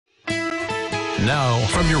Now,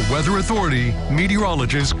 from your weather authority,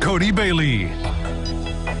 meteorologist Cody Bailey.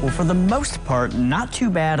 Well, for the most part, not too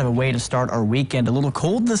bad of a way to start our weekend. A little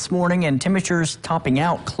cold this morning and temperatures topping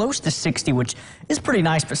out close to 60, which is pretty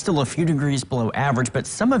nice, but still a few degrees below average. But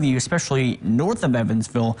some of you, especially north of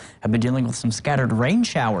Evansville, have been dealing with some scattered rain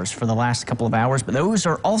showers for the last couple of hours, but those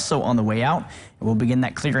are also on the way out. And we'll begin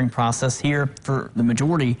that clearing process here for the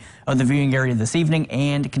majority of the viewing area this evening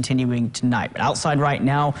and continuing tonight. But outside right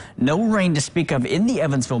now, no rain to speak of in the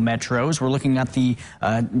Evansville metros. We're looking at the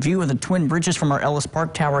view of the Twin Bridges from our Ellis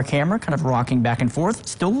Park Tower camera, kind of rocking back and forth.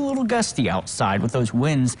 Still a little gusty outside with those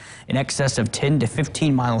winds in excess of 10 to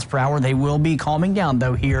 15 miles per hour. They will be calming down,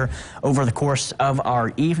 though, here over the course of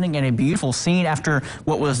our evening. And a beautiful scene after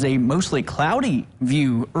what was a mostly cloudy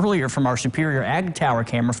view earlier from our Superior Ag Tower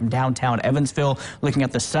camera from downtown Evansville, looking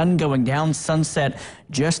at the sun going down, sunset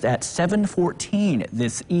just at 7:14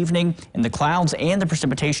 this evening, and the clouds and the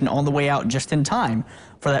precipitation on the way out just in time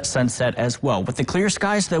for that sunset as well. With the clear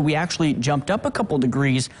skies, though, we actually jumped up a couple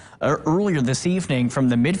degrees earlier this evening from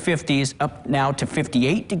the mid-50s up now to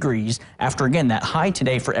 58 degrees after, again, that high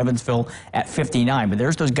today for Evansville at 59. But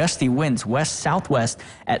there's those gusty winds west-southwest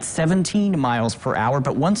at 17 miles per hour.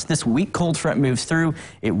 But once this weak cold front moves through,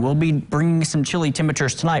 it will be bringing some chilly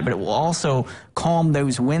temperatures tonight, but it will also calm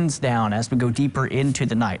those winds down as we go deeper into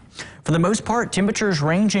the night. For the most part, temperatures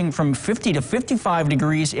ranging from 50 to 55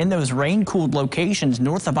 degrees in those rain-cooled locations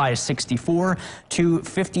north of I-64 to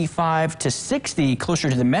 55 to 60 closer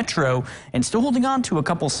to the metro, and still holding on to a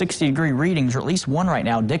couple 60-degree readings, or at least one right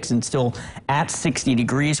now. Dixon still at 60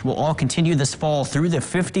 degrees. We'll all continue this fall through the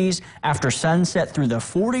 50s, after sunset through the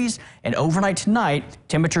 40s, and overnight tonight,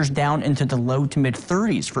 temperatures down into the low to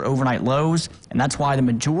mid-30s for overnight lows, and that's why the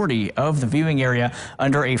majority of the viewing area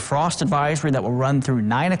under a frost advisory that will run through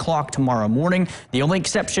 9 o'clock tomorrow morning. The only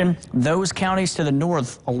exception, those counties to the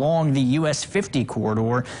north along the US 50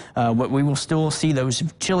 corridor, but we will still see those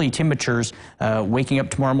chilly temperatures waking up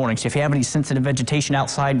tomorrow morning. So if you have any sensitive vegetation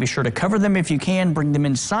outside, be sure to cover them if you can, bring them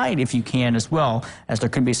inside if you can as well, as there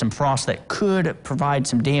could be some frost that could provide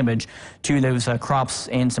some damage to those crops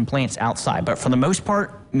and some plants outside. But for the most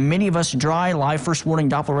part, many of us dry. Live first warning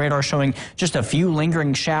Doppler radar showing just a few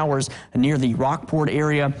lingering showers near the Rockport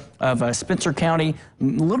area of Spencer County. A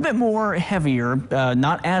little bit more heavier,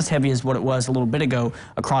 not as heavy as what it was a little bit ago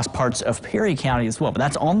across parts of Perry County as well. But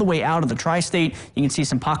that's on the way out of the tri-state. You can see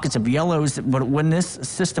some pockets of yellows, but when this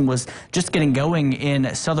system was just getting going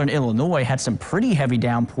in southern Illinois, had some pretty heavy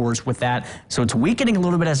downpours with that. So it's weakening a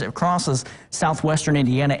little bit as it crosses southwestern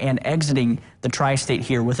Indiana and exiting the tri-state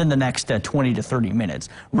here within the next 20 to 30 minutes.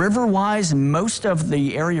 River-wise, most of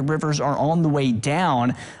the area rivers are on the way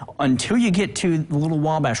down until you get to the Little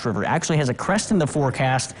Wabash River. It actually has a crest in the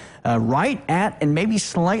forecast right at and maybe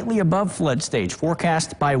slightly above flood stage.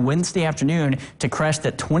 Forecast by Wednesday afternoon to crest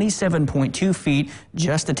at 27.2 feet,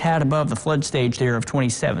 just a tad above the flood stage there of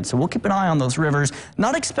 27. So we'll keep an eye on those rivers.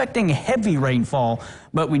 Not expecting heavy rainfall,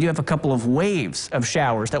 but we do have a couple of waves of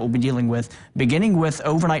showers that we'll be dealing with, beginning with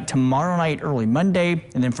overnight tomorrow night, early Monday,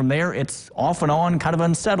 and then from there it's off and on, kind of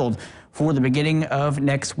unsettled for the beginning of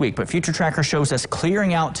next week. But Future Tracker shows us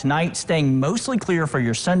clearing out tonight, staying mostly clear for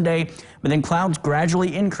your Sunday, but then clouds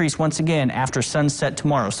gradually increase once again after sunset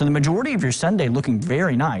tomorrow. So the majority of your Sunday looking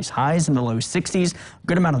very nice. Highs in the low 60s,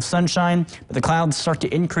 good amount of sunshine, but the clouds start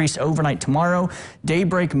to increase overnight tomorrow.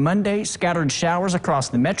 Daybreak Monday, scattered showers across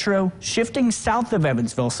the metro, shifting south of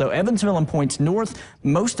Evansville. So Evansville and points north,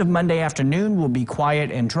 most of Monday afternoon will be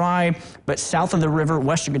quiet and dry, but south of the river,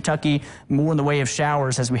 western Kentucky, more in the way of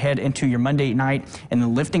showers as we head into your Monday night, and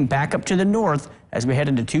then lifting back up to the north as we head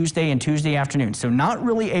into Tuesday and Tuesday afternoon. So not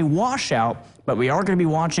really a washout, but we are going to be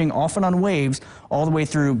watching off and on waves all the way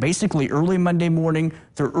through basically early Monday morning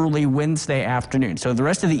through early Wednesday afternoon. So the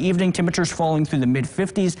rest of the evening, temperatures falling through the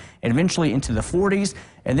mid-50s and eventually into the 40s.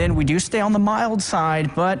 And then we do stay on the mild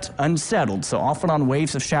side, but unsettled. So off and on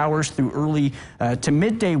waves of showers through early to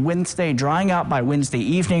midday Wednesday, drying out by Wednesday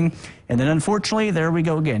evening. And then unfortunately, there we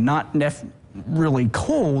go again. Not really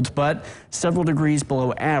cold, but several degrees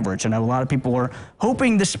below average. I know a lot of people are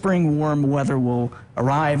hoping the spring warm weather will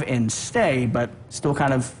arrive and stay, but still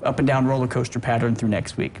kind of up and down roller coaster pattern through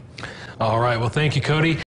next week. All right. Well, thank you, Cody.